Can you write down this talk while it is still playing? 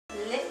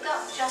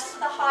up just to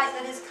the height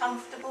that is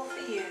comfortable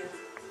for you.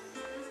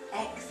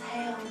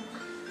 Exhale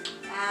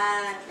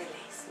and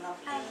release.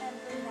 Lovely. And then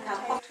bring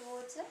that toe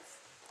towards us.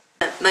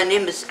 My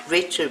name is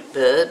Rachel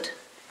Bird.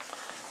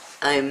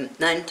 I'm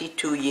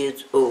 92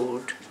 years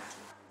old.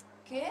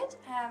 Good.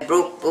 I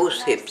broke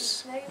both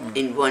hips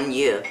in 1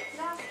 year,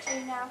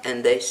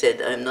 and they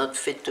said I'm not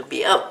fit to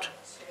be out.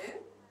 2.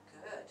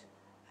 Good.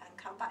 And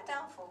come back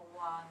down for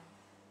 1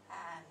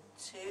 and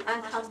 2.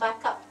 And come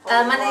back up for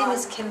My name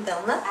is Kim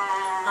Bilner.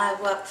 I And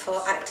work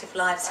for Active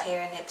Lives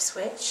here in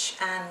Ipswich,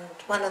 and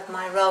one of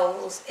my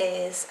roles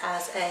is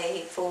as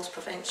a falls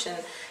prevention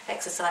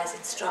exercise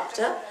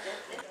instructor.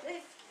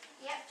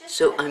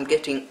 So I'm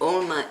getting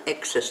all my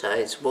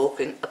exercise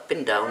walking up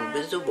and down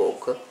with the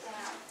walker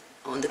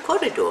on the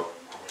corridor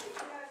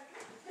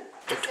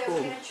at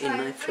home in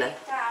my flat.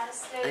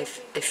 I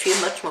feel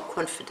much more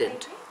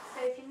confident.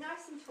 So if you're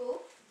nice and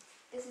tall,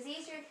 this is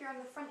easier if you're on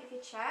the front of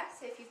your chair.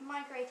 So if you've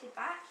migrated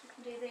back, you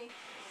can do the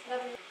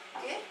lovely.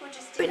 Good. We'll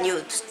just do When that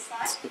you're to the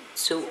side.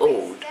 so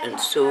old and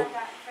so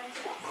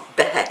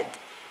bad,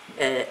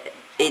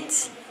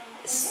 it's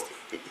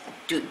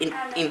to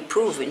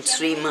improve in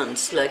 3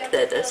 months like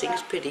that. I think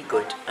it's pretty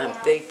good. I'm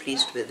very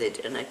pleased with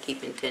it, and I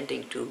keep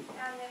intending to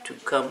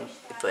come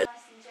if I. Nice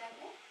and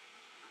gently.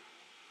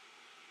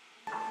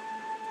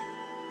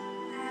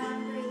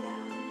 And breathe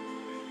out.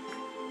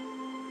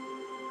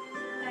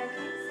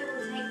 Okay, so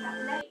we'll take that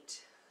late.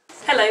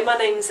 Hello, my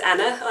name's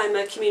Anna. I'm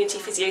a community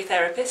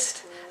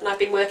physiotherapist, and I've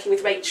been working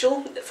with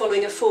Rachel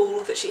following a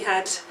fall that she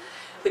had,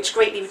 which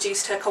greatly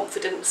reduced her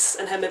confidence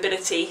and her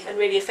mobility and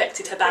really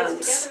affected her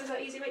balance.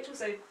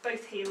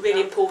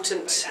 Really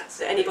important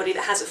that anybody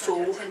that has a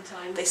fall,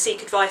 they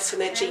seek advice from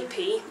their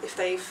GP if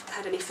they've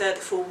had any further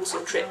falls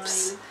or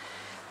trips.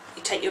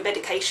 You take your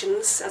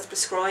medications as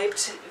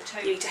prescribed,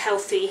 you eat a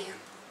healthy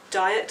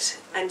diet,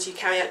 and you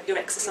carry out your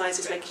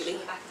exercises regularly.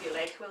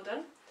 Well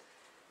done.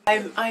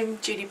 I'm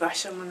Judy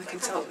Brush, I'm one of the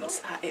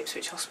consultants at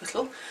Ipswich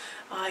Hospital.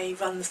 I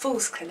run the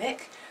Falls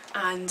Clinic,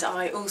 and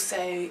I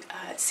also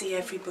see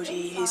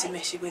everybody who's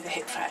admitted with a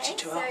hip fracture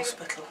to our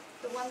hospital.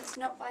 The one that's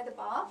not by the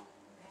bar.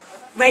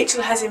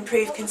 Rachel has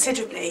improved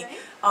considerably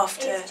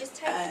after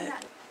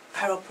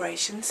her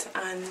operations,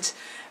 and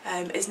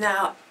is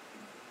now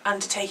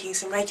undertaking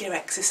some regular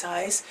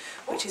exercise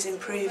which has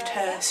improved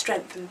her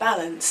strength and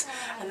balance,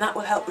 and that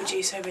will help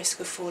reduce her risk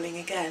of falling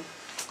again.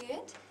 Good.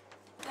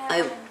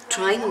 I'm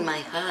trying my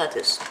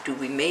hardest to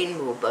remain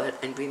mobile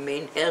and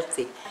remain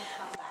healthy.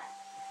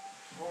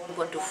 I don't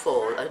want to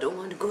fall. I don't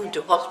want to go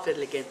into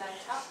hospital again.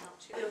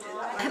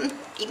 I'm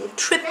even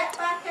tripped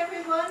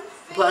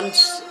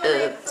once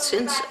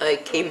since I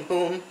came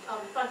home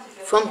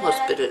from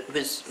hospital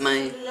with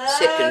my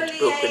second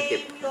broken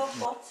hip.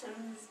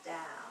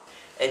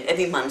 And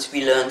every month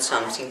we learn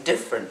something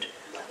different.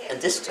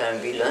 And this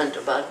time we learned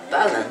about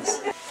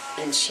balance.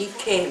 And she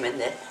came,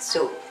 and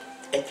so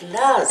at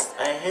last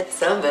I had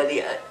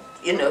somebody,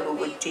 who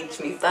would teach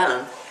me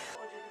balance.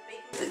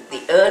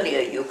 The earlier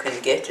you can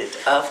get it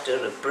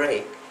after a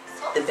break,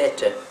 the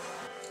better.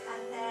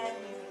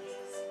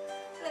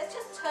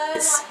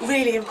 It's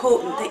really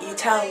important that you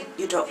tell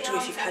your doctor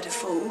if you've had a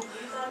fall.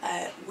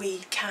 We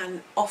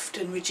can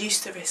often reduce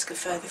the risk of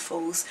further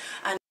falls,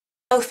 and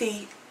a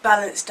healthy,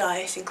 balanced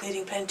diet,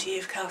 including plenty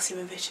of calcium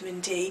and vitamin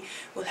D,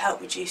 will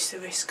help reduce the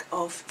risk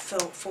of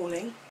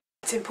falling.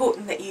 It's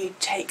important that you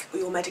take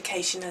your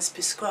medication as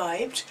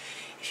prescribed.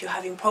 If you're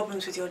having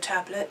problems with your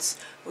tablets,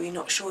 or you're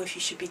not sure if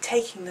you should be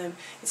taking them,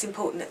 it's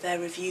important that they're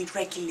reviewed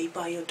regularly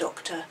by your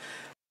doctor.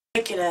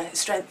 Regular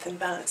strength and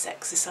balance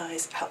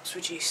exercise helps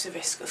reduce the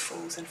risk of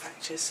falls and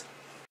fractures.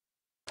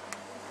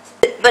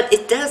 But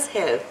it does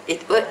help.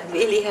 It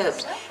really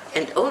helps.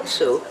 And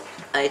also,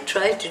 I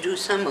try to do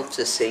some of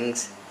the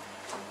things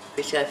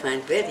which I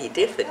find very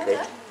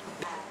difficult.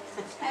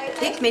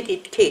 Take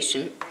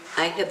medication.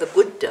 I have a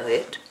good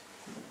diet,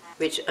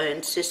 which I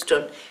insist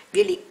on.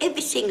 Really,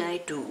 everything I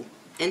do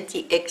and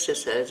the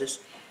exercises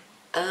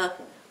are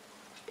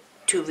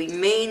to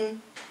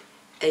remain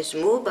as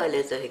mobile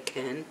as I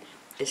can,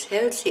 as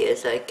healthy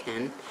as I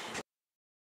can,